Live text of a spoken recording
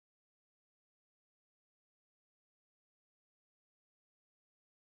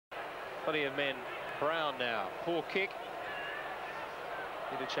Plenty of men. Brown now. Poor kick.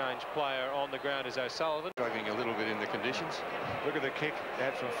 Interchange player on the ground is O'Sullivan. Struggling a little bit in the conditions. Look at the kick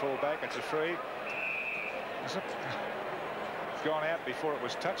out from full-back. It's a free. It's gone out before it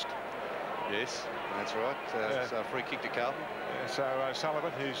was touched. Yes, that's right. So a free kick to Carlton. So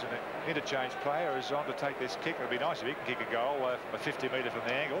O'Sullivan, who's an interchange player, is on to take this kick. It'll be nice if he can kick a goal from a 50-metre from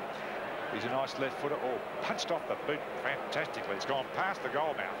the angle. He's a nice left footer. Oh, punched off the boot fantastically. It's gone past the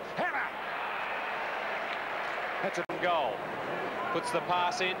goal mouth. Hammer! That's a goal. Puts the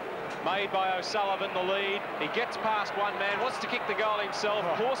pass in. Made by O'Sullivan, the lead. He gets past one man, wants to kick the goal himself.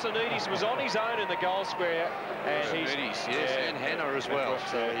 Porsonides was on his own in the goal square. And yes, and Hannah as well.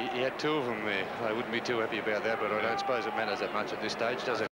 So he had two of them there. I wouldn't be too happy about that, but I don't suppose it matters that much at this stage, does it?